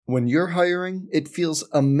When you're hiring, it feels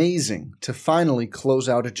amazing to finally close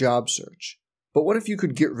out a job search. But what if you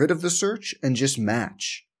could get rid of the search and just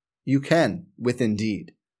match? You can with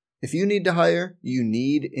Indeed. If you need to hire, you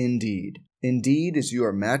need Indeed. Indeed is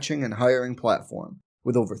your matching and hiring platform.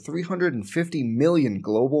 With over 350 million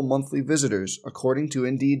global monthly visitors, according to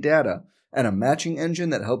Indeed data, and a matching engine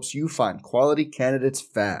that helps you find quality candidates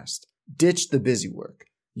fast. Ditch the busy work.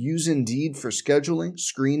 Use Indeed for scheduling,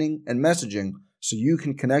 screening, and messaging so you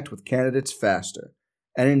can connect with candidates faster.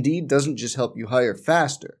 And Indeed doesn't just help you hire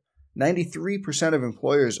faster. 93% of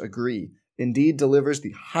employers agree Indeed delivers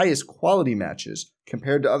the highest quality matches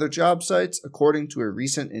compared to other job sites, according to a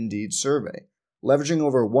recent Indeed survey. Leveraging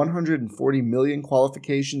over 140 million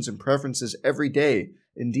qualifications and preferences every day,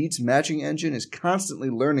 Indeed's matching engine is constantly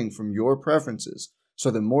learning from your preferences, so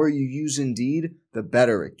the more you use Indeed, the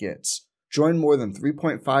better it gets. Join more than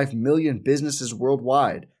 3.5 million businesses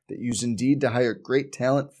worldwide that use Indeed to hire great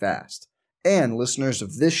talent fast. And listeners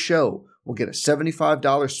of this show will get a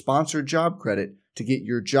 $75 sponsored job credit to get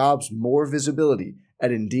your jobs more visibility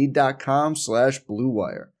at Indeed.com/Blue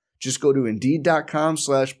Wire. Just go to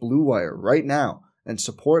Indeed.com/Blue Wire right now and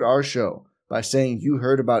support our show by saying you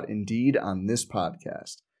heard about Indeed on this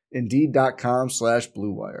podcast.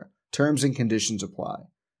 Indeed.com/Blue Wire. Terms and conditions apply.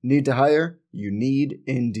 Need to hire? You need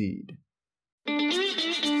Indeed. 1,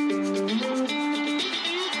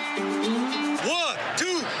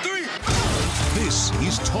 2, 3. This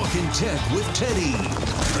is Talkin' Tech with Teddy.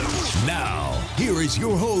 Now, here is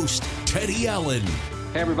your host, Teddy Allen.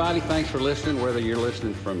 Hey everybody, thanks for listening, whether you're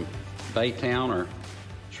listening from Baytown or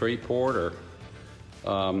Shreveport or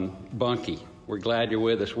Bunkie. We're glad you're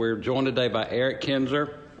with us. We're joined today by Eric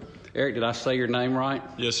Kendzior. Eric, did I say your name right?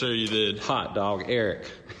 Yes, sir, you did. Hot dog, Eric.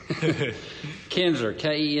 Kendzior,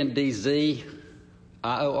 Kendzior?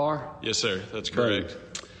 Yes, sir, that's correct.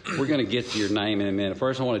 We're going to get to your name in a minute.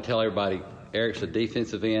 First, I want to tell everybody, Eric's a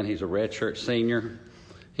defensive end. He's a redshirt senior.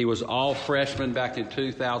 He was all freshman back in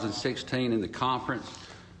 2016 in the conference.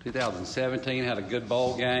 2017, had a good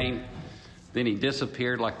bowl game. Then he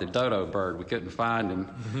disappeared like the dodo bird. We couldn't find him.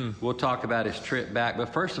 Mm-hmm. We'll talk about his trip back.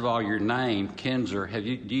 But first of all, your name, Kendzior.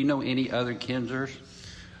 Do you know any other Kendziors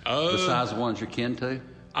besides the ones you're kin to?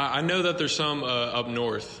 I know that there's some up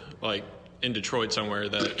north, like in Detroit somewhere.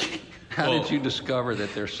 That. How did you discover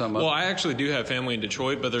that there's some? Well, I actually do have family in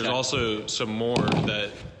Detroit, but there's also some more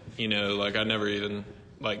that like I never even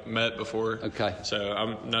met before. Okay. So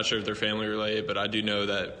I'm not sure if they're family related, but I do know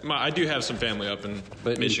that I do have some family up in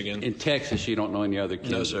Michigan. In Texas, you don't know any other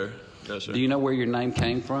kids? No, sir. No, sir. Do you know where your name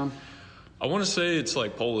came from? I want to say it's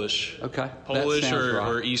like Polish. Okay. Polish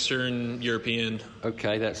or Eastern European.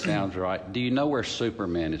 Okay, that sounds right. Do you know where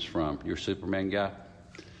Superman is from? Your Superman guy?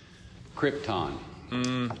 Krypton.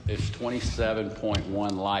 It's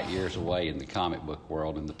 27.1 light years away in the comic book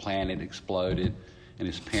world, and the planet exploded, and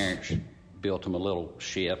his parents built him a little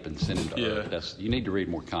ship and sent him to Earth. You need to read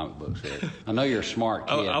more comic books, Eric. I know you're a smart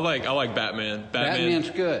kid. I like Batman. Batman's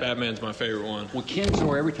good. Batman's my favorite one. Well,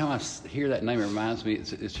 Kendzior, every time I hear that name, it reminds me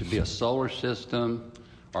it should be a solar system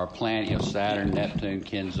or a planet, Saturn, Neptune,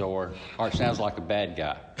 Kendzior. Or it sounds like a bad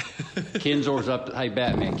guy. Kendzior's up to, hey,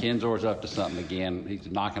 Batman, Kendzior's up to something again. He's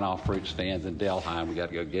knocking off fruit stands in Delheim. We got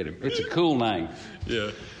to go get him. It's a cool name.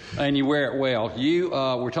 Yeah. And you wear it well.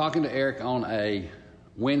 We're talking to Eric on a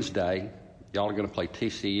Wednesday. Y'all are going to play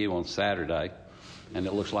TCU on Saturday, and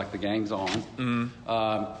it looks like the game's on.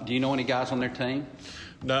 Mm-hmm. Do you know any guys on their team?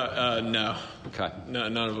 No. Okay. No,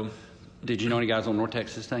 none of them. Did you know any guys on North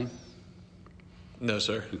Texas' team? No,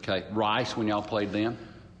 sir. Okay. Rice, when y'all played them?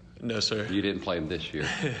 No, sir. You didn't play them this year.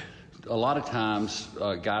 A lot of times,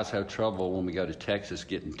 guys have trouble when we go to Texas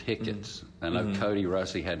getting tickets. Mm-hmm. I know Cody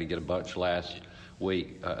Russey had to get a bunch last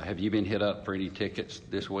week. Have you been hit up for any tickets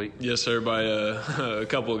this week? Yes, sir, by a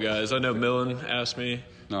couple of guys. I know Millen asked me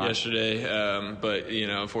yesterday, but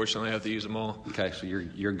unfortunately I have to use them all. Okay, so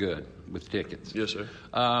you're good with tickets. Yes, sir.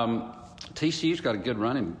 TCU's got a good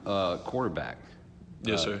running quarterback.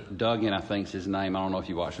 Yes, sir. Duggan, I think's his name. I don't know if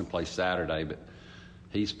you watched him play Saturday, but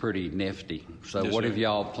he's pretty nifty. So yes, what sir. have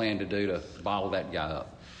y'all planned to do to bottle that guy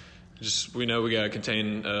up? We know we got to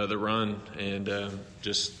contain the run and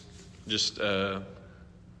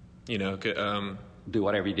do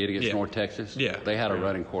whatever you did against North Texas? Yeah. They had a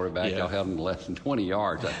running quarterback. Y'all held him to less than 20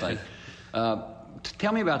 yards, I think.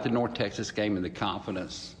 Tell me about the North Texas game and the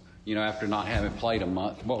confidence, after not having played a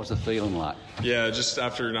month. What was the feeling like? Yeah, just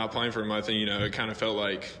after not playing for a month, it kind of felt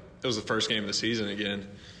like it was the first game of the season again.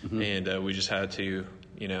 Mm-hmm. And we just had to,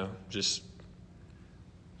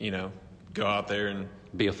 go out there and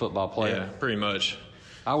be a football player. Yeah, pretty much.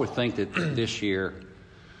 I would think that this year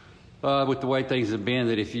With the way things have been,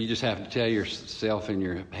 that if you just have to tell yourself in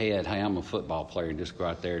your head, hey, I'm a football player, and just go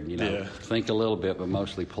out there and, think a little bit, but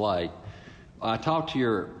mostly play. I talked to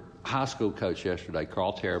your high school coach yesterday,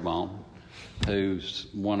 Carl Terrebonne, who's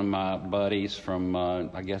one of my buddies from,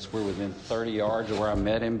 I guess we're within 30 yards of where I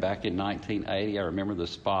met him back in 1980. I remember the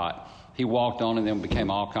spot. He walked on and then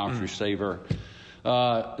became all-conference receiver.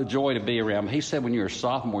 A joy to be around. He said when you were a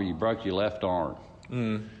sophomore, you broke your left arm.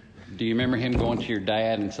 Do you remember him going to your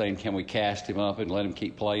dad and saying, can we cast him up and let him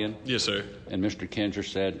keep playing? Yes, sir. And Mr. Kendzior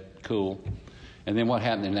said, cool. And then what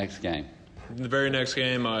happened in the next game? The very next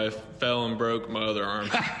game, I fell and broke my other arm.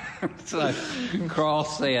 So Carl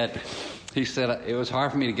said, he said, it was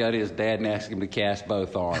hard for me to go to his dad and ask him to cast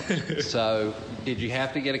both arms. So did you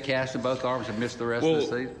have to get a cast of both arms and miss the rest of the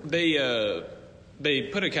season? They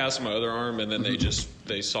put a cast on my other arm, and then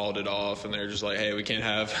they sawed it off, and they're just like, hey, we can't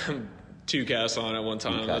have 2 casts on at one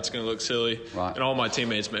time. Okay. That's going to look silly. Right. And all my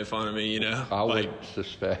teammates made fun of me, I would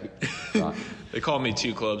suspect. Right. They called me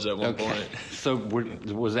 2 clubs at one point. So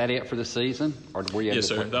was that it for the season? Or were you yes,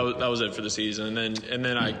 sir. That was it for the season. And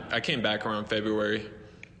then I came back around February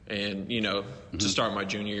and, to start my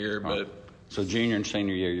junior year. Right. But so junior and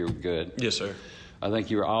senior year, you were good. Yes, sir. I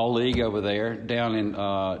think you were all league over there, down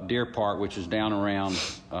in Deer Park, which is down around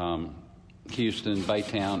Houston,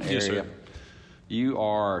 Baytown area. Yes, sir. You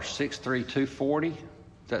are 6'3", 240. Is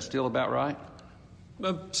that still about right?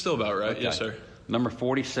 Still about right, okay. Yes, sir. Number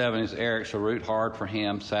 47 is Eric, so root hard for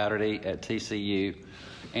him Saturday at TCU.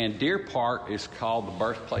 And Deer Park is called the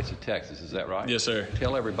birthplace of Texas. Is that right? Yes, sir.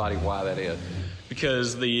 Tell everybody why that is.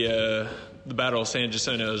 Because the Battle of San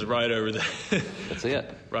Jacinto is right over there. That's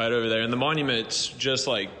it. Right over there. And the monument's just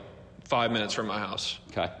like 5 minutes from my house.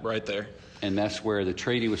 Okay. Right there. And that's where the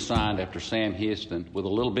treaty was signed after Sam Houston with a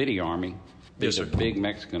little bitty army. Yes, sir. A big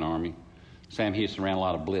Mexican army. Sam Houston ran a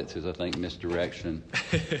lot of blitzes, I think, misdirection,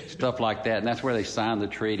 stuff like that. And that's where they signed the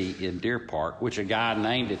treaty in Deer Park, which a guy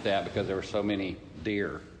named it that because there were so many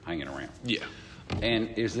deer hanging around. Yeah.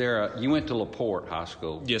 And you went to LaPorte High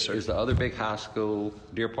School. Yes, sir. Is the other big high school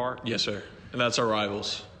Deer Park? Yes, sir. And that's our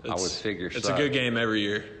rivals. I would figure it's a good game every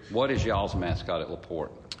year. What is y'all's mascot at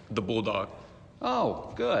LaPorte? The Bulldog.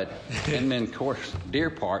 Oh, good. And then, of course,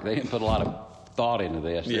 Deer Park, they didn't put a lot of thought into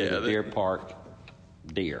this. Yeah. Deer Park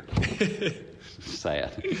deer.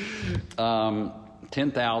 Sad.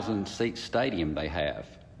 10,000 seat stadium they have.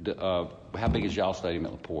 How big is y'all stadium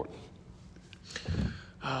at LaPorte?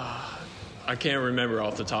 I can't remember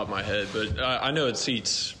off the top of my head, but I know it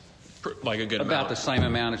seats like a good amount. About the same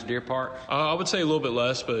amount as Deer Park? I would say a little bit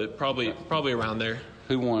less, but probably around there.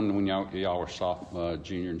 Who won when y'all were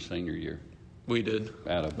junior and senior year? We did.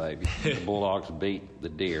 Atta baby. The Bulldogs beat the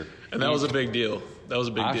Deer. And that was a big deal. That was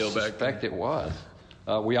a big deal back then. I suspect it was.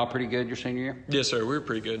 Were y'all pretty good your senior year? Yes, sir. We were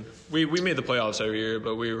pretty good. We made the playoffs every year,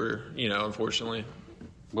 but we were, unfortunately.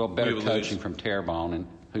 Well, better coaching from Terrebonne, and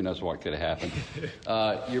who knows what could have happened.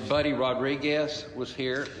 Your buddy Rodriguez was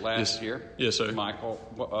here last year. Yes, sir. Michael,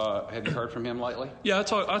 have you heard from him lately? Yeah, I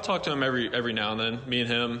talk to him every now and then. Me and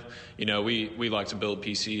him, we like to build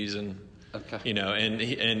PCs and. Okay.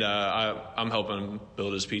 I'm helping him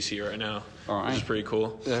build his PC right now. All right. Which is pretty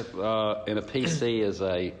cool. And a PC is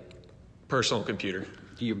a personal computer.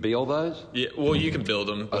 Do you build those? Yeah. Well, you can build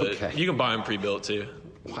them, but you can buy them pre-built too.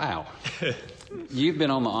 Wow. You've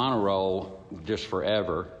been on the honor roll just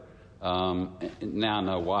forever. Now I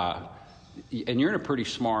know why. And you're in a pretty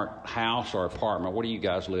smart house or apartment. What do you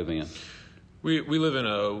guys live in? We live in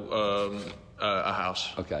a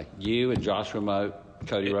house. Okay. You and Joshua Moat,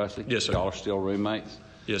 Cody Rusty? Yes, sir. Y'all are still roommates?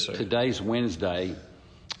 Yes, sir. Today's Wednesday,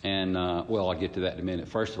 and, I'll get to that in a minute.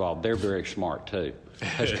 First of all, they're very smart, too.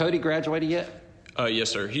 Has Cody graduated yet? Yes,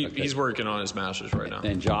 sir. He's working on his master's right now.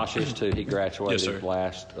 And Josh is, too. He graduated yes, sir.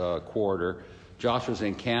 last quarter. Josh was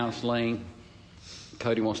in counseling.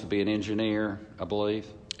 Cody wants to be an engineer, I believe.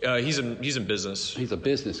 He's in business. He's a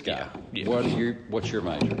business guy. Yeah. What's your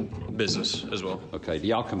major? Business as well. Okay. Do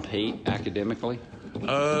y'all compete academically?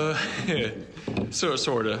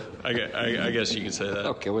 Sort of. I guess you could say that.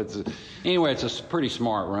 Okay. Well, it's a pretty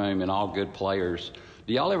smart room and all good players.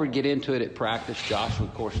 Do y'all ever get into it at practice? Josh,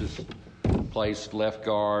 of course, plays left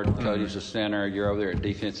guard. Cody's the center. You're over there at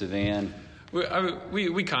defensive end.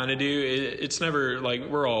 We kind of do. It's never like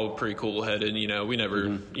we're all pretty cool-headed. We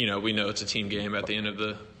never. We know it's a team game at the end of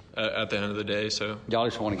the day. So y'all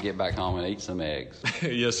just want to get back home and eat some eggs.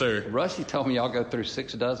 Yes, sir. Rusty told me y'all go through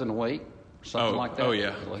 6 dozen a week, something like that. Oh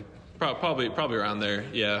yeah, probably around there.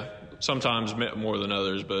 Yeah, sometimes more than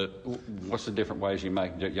others. But what's the different ways you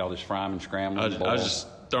make? Y'all just fry them and scramble them? I just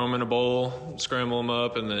throw them in a bowl, scramble them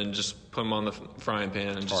up, and then just put them on the frying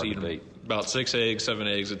pan and just eat them. About 6 eggs, 7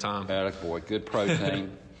 eggs a time. Boy, good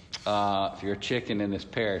protein. If you're a chicken in this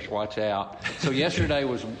parish, watch out. So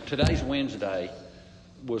today's Wednesday.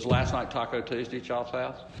 Was last night Taco Tuesday at y'all's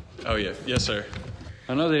house? Oh, yeah. Yes, sir.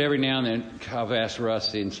 I know that every now and then I've asked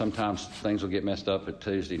Rusty, and sometimes things will get messed up at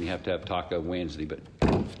Tuesday and you have to have Taco Wednesday, but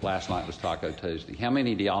last night was Taco Tuesday. How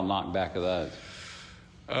many do y'all knock back of those?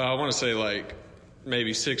 I want to say like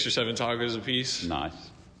maybe 6 or 7 tacos a piece.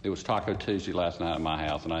 Nice. It was Taco Tuesday last night at my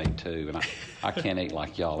house, and I ate 2, and I can't eat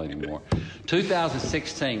like y'all anymore.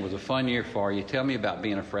 2016 was a fun year for you. Tell me about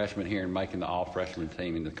being a freshman here and making the all-freshman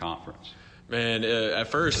team in the conference. Man, at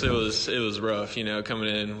first it was rough, coming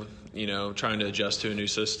in, trying to adjust to a new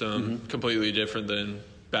system, completely different than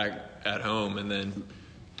back at home. And then,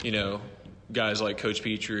 guys like Coach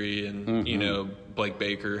Petrie and, Blake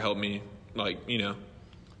Baker helped me,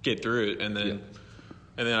 get through it. And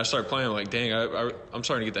then I started playing like, dang, I'm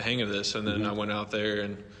starting to get the hang of this. And then I went out there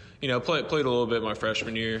and, played a little bit my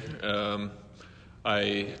freshman year.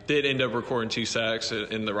 I did end up recording 2 sacks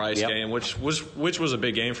in the Rice game, which was a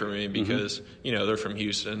big game for me because they're from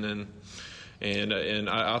Houston and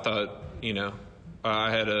I thought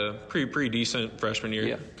I had a pretty decent freshman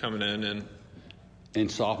year coming in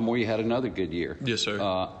and sophomore you had another good year. Yes,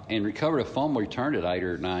 sir. And recovered a fumble, returned it 8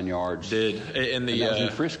 or 9 yards. Did in the that was in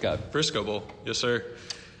Frisco Bowl. Yes, sir.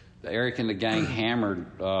 Eric and the gang hammered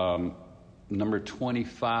number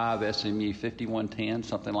 25 SMU 51-10,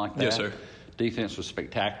 something like that. Yes, sir. Defense was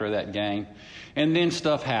spectacular that game. And then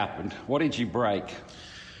stuff happened. What did you break?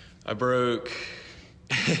 I broke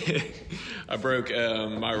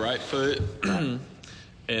my right foot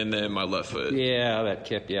and then my left foot. Yeah, that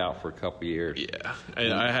kept you out for a couple years. Yeah.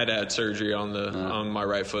 And I had to have surgery on my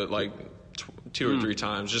right foot like 2 or 3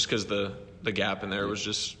 times just because the gap in there was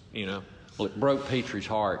just, Well, it broke Petrie's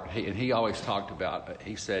heart. He always talked about,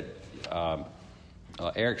 he said,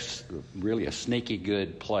 Eric's really a sneaky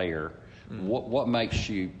good player. What makes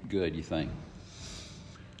you good, you think?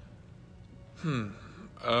 The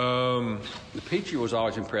Petrie was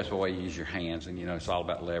always impressed with the way you use your hands, and it's all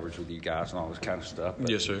about leverage with you guys and all this kind of stuff. But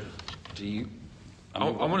yes, sir. Do you? I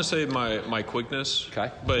want to say my quickness. Okay.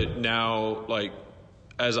 But now,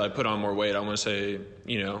 as I put on more weight, I want to say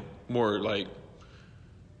more like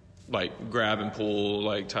grab and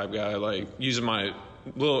pull type guy, using a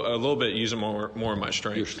little bit using more of my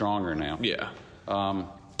strength. You're stronger now. Yeah.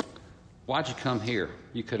 Why'd you come here?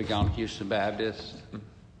 You could have gone to Houston Baptist,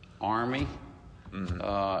 Army.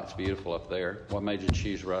 It's beautiful up there. What made you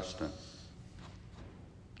choose Ruston?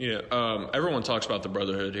 Everyone talks about the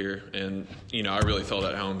brotherhood here, and I really felt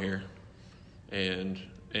at home here, and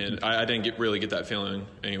I didn't really get that feeling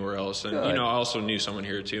anywhere else. And I also knew someone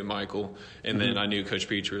here too, Michael, and then I knew Coach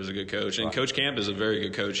Petrie was a good coach, and Coach Camp is a very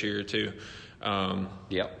good coach here too. And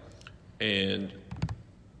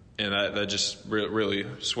that just really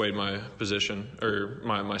swayed my position or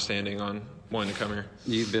my standing on wanting to come here.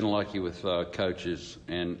 You've been lucky with coaches,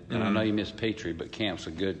 and I know you miss Petrie, but Camp's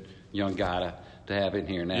a good young guy to have in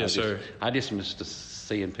here now. Yes, sir. I just miss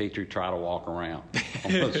seeing Petrie try to walk around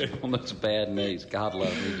on those bad knees. God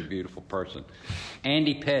love him. He's a beautiful person.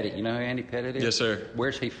 Andy Pettit, you know who Andy Pettit is? Yes, sir.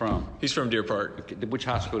 Where's he from? He's from Deer Park. Which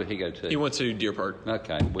high school did he go to? He went to Deer Park.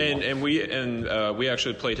 Okay. We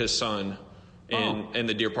actually played his son in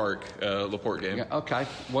the Deer Park LaPorte game. Okay.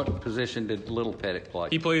 What position did Little Pettit play?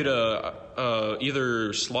 He played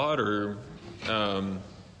either slot or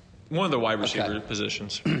one of the wide receiver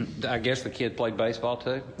positions. I guess the kid played baseball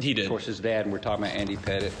too? He did. Of course, his dad, and we're talking about Andy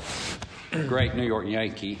Pettit, great New York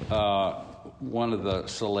Yankee, one of the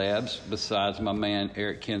celebs besides my man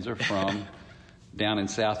Eric Kendzior from down in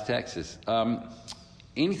South Texas.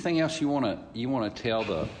 Anything else you want to tell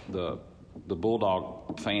the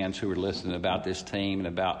Bulldog fans who are listening about this team and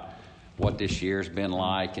about what this year's been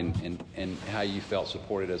like and how you felt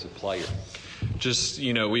supported as a player? Just,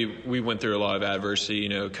 we went through a lot of adversity,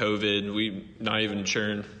 COVID. We not even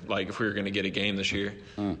sure, if we were going to get a game this year.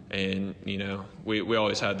 And, we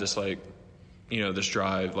always had this, this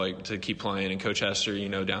drive, to keep playing. And Coach Hester,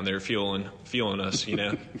 down there fueling us,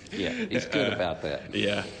 Yeah, he's good about that.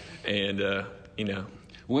 Yeah. And,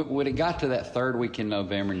 When it got to that third week in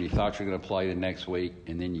November and you thought you were going to play the next week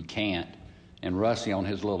and then you can't, and Rusty on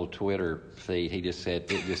his little Twitter feed, it just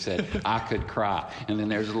said, I could cry. And then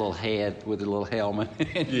there's a little head with a little helmet,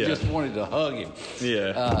 and you just wanted to hug him.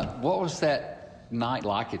 Yeah. What was that night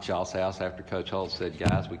like at y'all's house after Coach Holt said,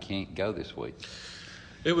 guys, we can't go this week?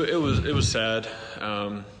 It was sad,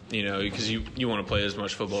 because you want to play as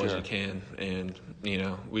much football as you can. And,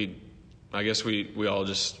 I guess we all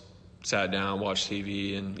just sat down, watched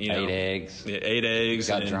TV, and ate eggs. Yeah, ate eggs.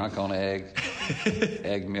 Got drunk on eggs,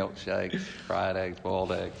 egg milkshakes, fried eggs,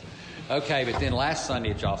 boiled eggs. Okay, but then last Sunday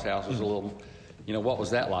at y'all's house was a what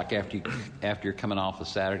was that like after you're coming off a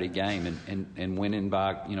Saturday game and winning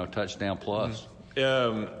by, touchdown plus?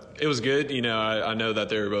 It was good. I know that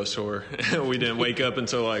they were both sore. We didn't wake up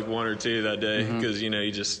until like 1 or 2 that day because, you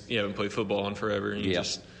haven't played football in forever. And you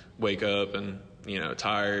just wake up and,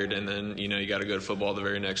 tired. And then, you got to go to football the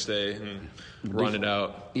very next day and run it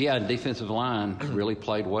out. Yeah, defensive line really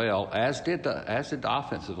played well, as did the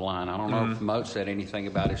offensive line. I don't know if Moat said anything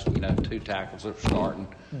about his, 2 tackles that were starting.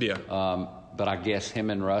 Yeah. But I guess him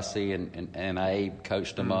and Russie and Abe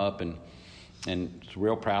coached them up and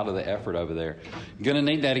real proud of the effort over there. Going to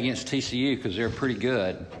need that against TCU because they're pretty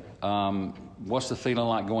good. What's the feeling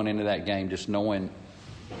like going into that game, just knowing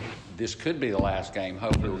this could be the last game?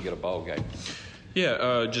 Hopefully we'll get a bowl game.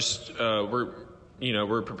 Yeah,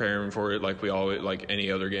 we're preparing for it like we always, like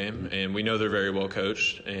any other game, and we know they're very well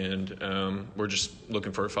coached, and we're just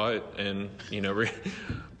looking for a fight, and we're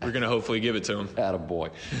going to hopefully give it to them.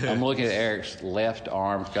 Attaboy. I'm looking at Eric's left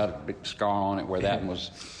arm. He's got a big scar on it where that one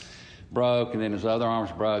was broke, and then his other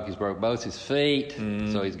arm's broke. He's broke both his feet,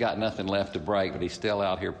 so he's got nothing left to break, but he's still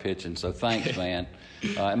out here pitching. So thanks, man.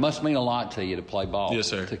 It must mean a lot to you to play ball. Yes,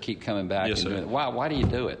 sir. To keep coming back yes, and sir. doing it. Why do you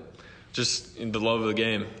do it? Just the love of the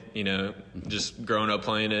game, just growing up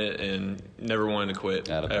playing it and never wanting to quit,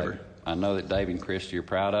 ever. I know that Dave and Christy are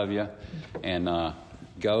proud of you. And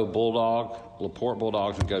go Bulldog, LaPorte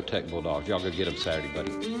Bulldogs, and go Tech Bulldogs. Y'all go get them Saturday,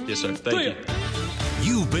 buddy. Yes, sir. Thank you.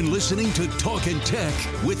 You've been listening to Talkin' Tech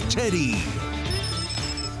with Teddy.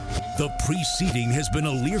 The preceding has been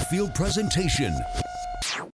a Learfield presentation.